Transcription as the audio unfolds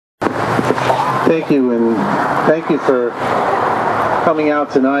Thank you, and thank you for coming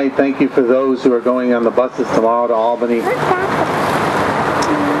out tonight. Thank you for those who are going on the buses tomorrow to Albany.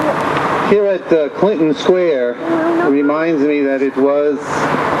 Here at Clinton Square, it reminds me that it was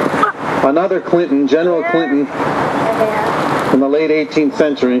another Clinton, General Clinton, in the late 18th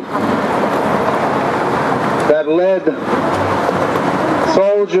century, that led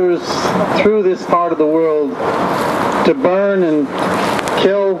soldiers through this part of the world to burn and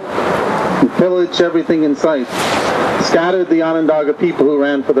kill and pillage everything in sight. Scattered the Onondaga people who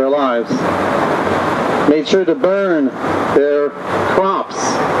ran for their lives. Made sure to burn their crops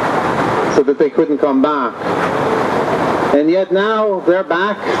so that they couldn't come back. And yet now they're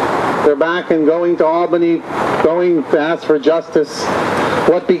back. They're back and going to Albany, going to ask for justice.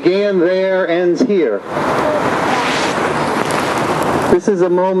 What began there ends here. This is a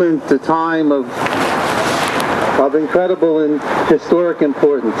moment, a time of incredible and historic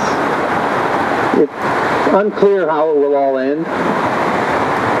importance. It's unclear how it will all end.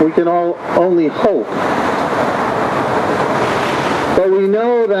 We can only hope. But we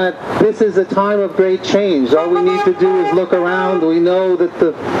know that this is a time of great change. All we need to do is look around. We know that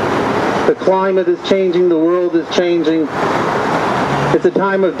the climate is changing, the world is changing. It's a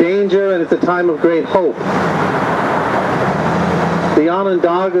time of danger and it's a time of great hope. The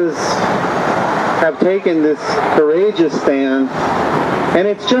Onondagas have taken this courageous stand, and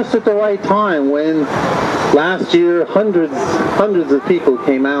it's just at the right time when last year hundreds of people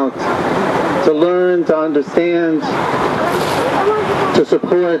came out to learn, to understand, to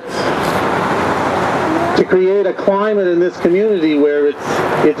support, to create a climate in this community where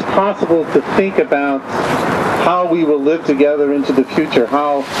it's possible to think about how we will live together into the future,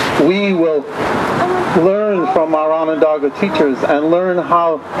 how we will learn from our Onondaga teachers and learn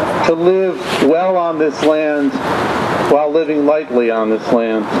how to live well on this land while living lightly on this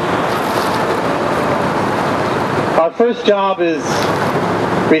land. Our first job is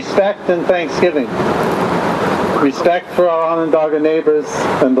respect and thanksgiving. Respect for our Onondaga neighbors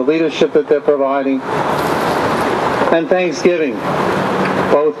and the leadership that they're providing, and thanksgiving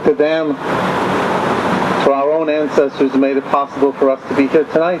both to them, to our own ancestors who made it possible for us to be here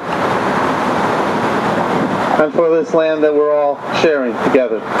tonight, and for this land that we're all sharing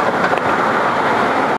together.